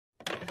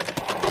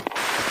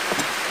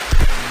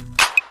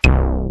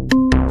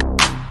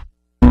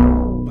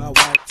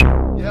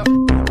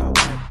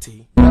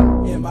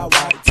my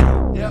white tee.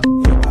 Yep.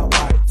 In my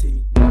white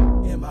tee.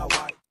 In my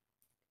white.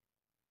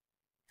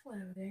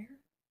 Hello there.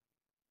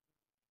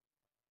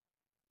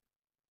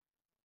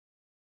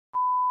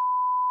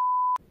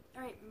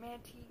 Alright,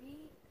 MADtv,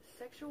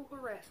 sexual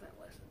harassment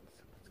lessons.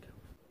 Let's go.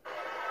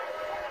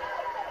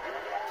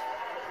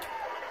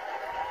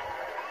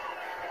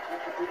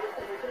 Would you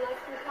like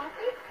some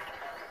coffee?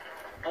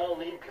 I don't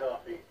need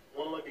coffee.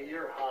 One look at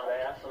your hot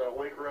ass and I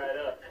wake right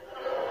up.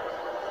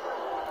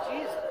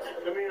 Jesus.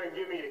 Come here and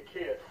give me a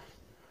kiss.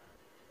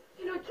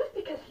 You know, just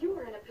because you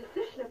are in a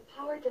position of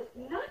power does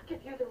not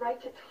give you the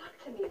right to talk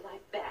to me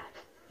like that.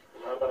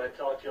 How about I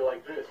talk to you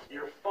like this?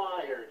 You're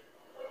fired.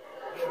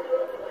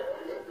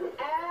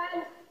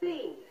 And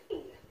scene.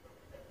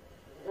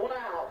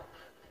 Wow.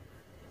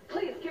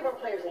 Please give our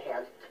players a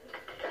hand.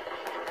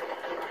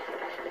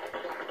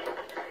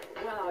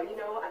 Wow, you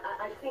know,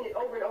 I've seen it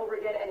over and over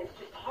again, and it's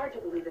just hard to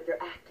believe that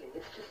they're acting.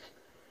 It's just,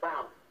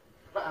 wow.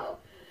 Wow.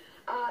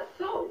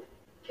 So,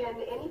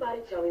 can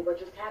anybody tell me what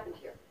just happened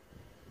here?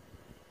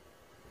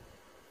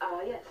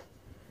 Yes.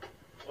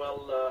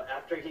 Well,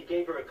 after he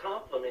gave her a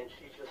compliment,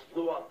 she just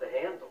flew off the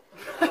handle.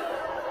 What?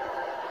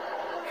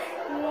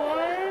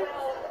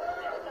 Well,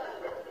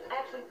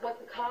 actually,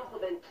 what's a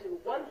compliment to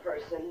one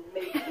person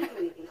may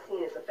easily be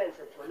seen as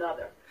offensive to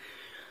another.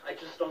 I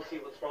just don't see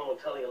what's wrong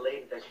with telling a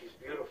lady that she's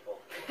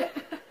beautiful.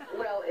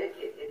 Well,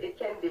 it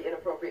can be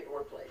inappropriate in the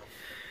workplace.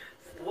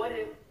 What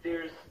if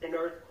there's an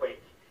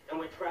earthquake and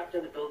we're trapped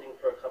in the building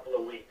for a couple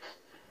of weeks?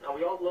 Now,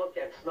 we all look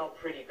and smell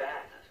pretty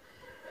bad.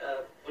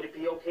 Would it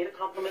be okay to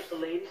compliment the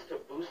ladies to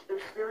boost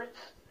their spirits?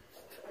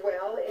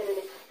 Well, in an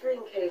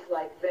extreme case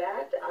like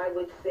that, I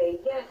would say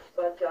yes,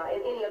 but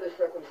in any other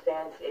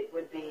circumstance, it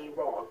would be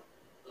wrong.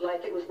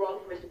 Like it was wrong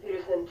for Mr.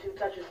 Peterson to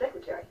touch his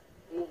secretary.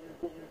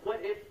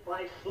 What if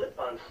I slip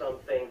on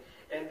something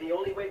and the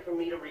only way for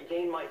me to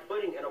regain my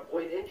footing and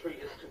avoid injury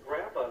is to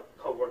grab a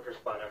coworker's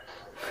buttocks?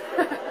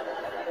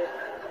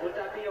 Would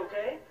that be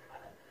okay?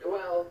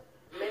 Well,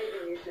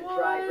 maybe you should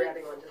try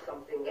grabbing onto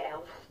something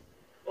else.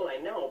 Well, I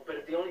know, but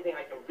if the only thing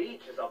I can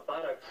reach is a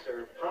buttocks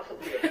or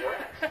possibly a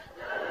breast,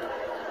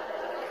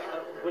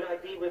 would I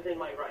be within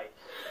my rights?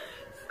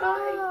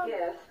 I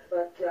guess,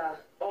 but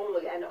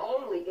only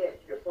if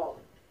you're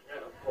falling.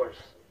 Yeah, of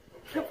course.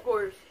 Of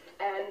course.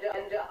 And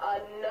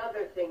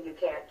another thing you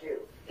can't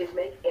do is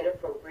make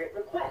inappropriate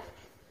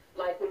requests,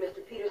 like when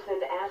Mr.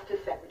 Peterson asked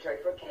his secretary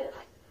for a kiss.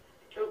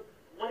 So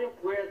what if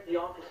we're at the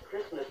office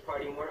Christmas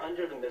party and we're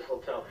under the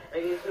mistletoe?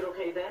 Is it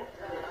okay then?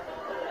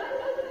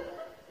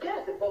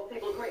 Yes, if both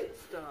people agree.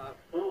 Stop.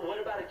 Well, what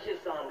about a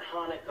kiss on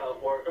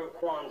Hanukkah or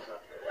Kwanzaa?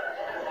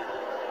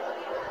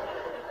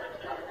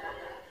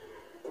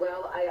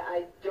 Well,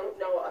 I don't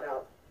know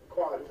about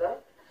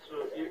Kwanzaa.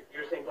 So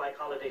you're saying black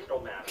holidays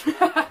don't matter? No,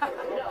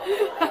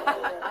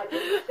 I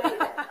didn't say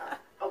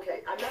that.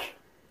 Okay, I'm not...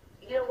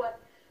 You know what?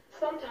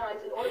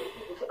 Sometimes, in order for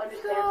people to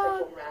understand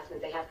sexual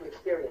harassment, they have to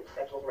experience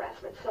sexual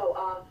harassment. So,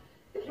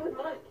 if you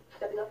wouldn't mind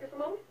stepping up here for a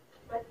moment?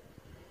 Right?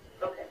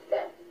 Okay,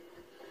 then.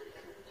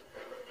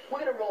 We're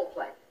going to role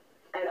play.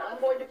 And I'm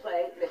going to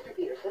play Mr.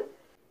 Peterson.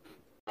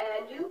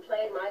 And you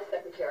play my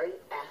secretary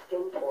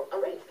asking for a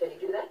raise. Can you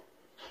do that?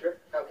 Sure.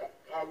 Okay.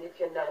 And you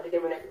can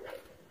begin whenever you're ready.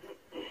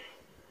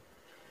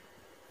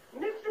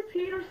 Mr.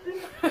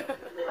 Peterson,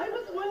 I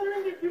was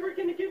wondering if you were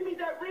going to give me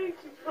that raise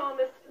you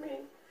promised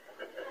me.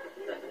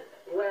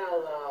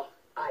 Well,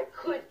 I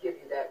could give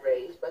you that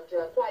raise, but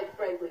quite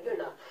frankly, you're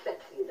not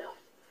sexy enough.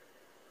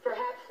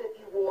 Perhaps if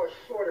you wore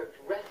shorter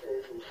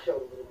dresses and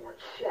showed a little more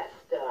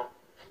chest,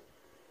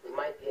 we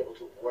might be able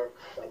to work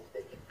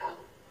something out.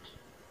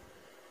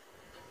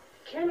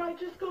 Can I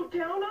just go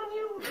down on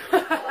you?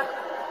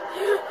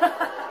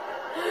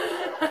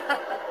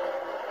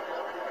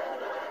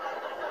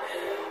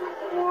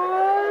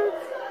 What?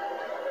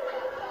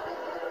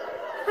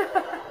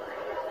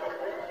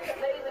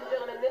 Ladies and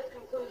gentlemen, this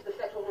concludes the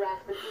sexual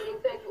harassment meeting.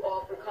 Thank you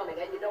all for coming.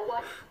 And you know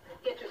what?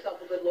 Get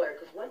yourself a good lawyer,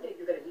 because one day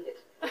you're going to need it.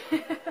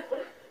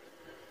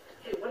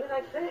 Hey, what did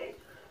I say?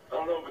 I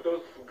don't know, but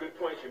those are some good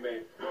points you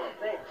made. Oh,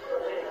 thanks.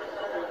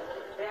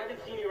 Hey, I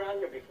haven't seen you around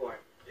here before.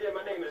 Yeah,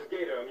 my name is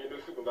Gator. I'm your new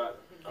supervisor.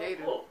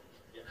 Gator. Oh, cool.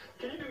 Yeah.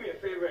 Can you do me a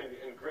favor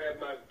and grab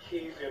my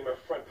keys in my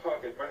front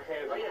pocket? My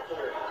hands are yeah.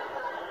 clear.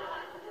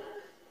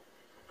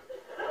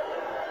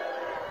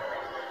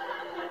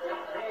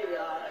 Hey,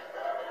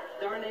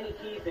 there aren't any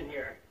keys in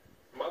here.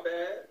 My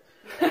bad.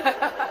 No,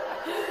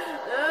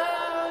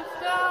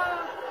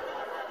 stop.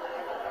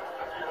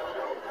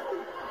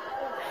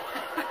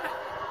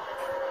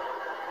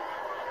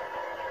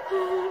 It's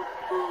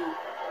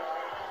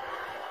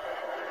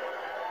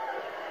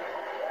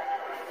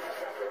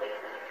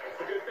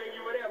a good thing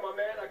you were there, my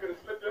man. I could have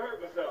slipped and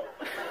hurt myself.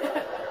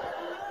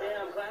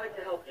 Yeah, I'm glad I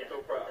could help you.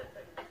 No problem.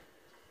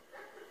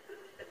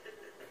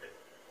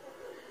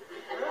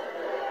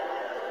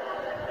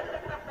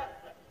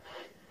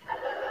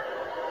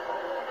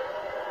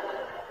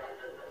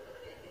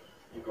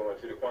 You going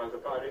to the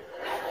Kwanzaa party?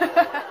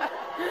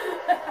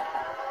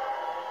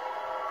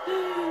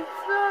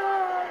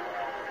 Stop.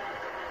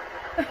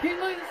 He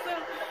looks so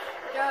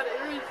God,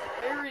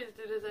 Aries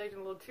did his acting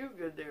a little too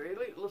good there. He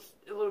looked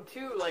a little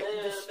too, like,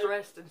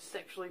 distressed and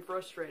sexually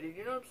frustrated,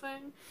 you know what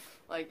I'm saying?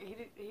 Like,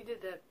 he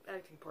did that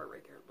acting part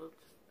right there a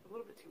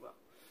little bit too well.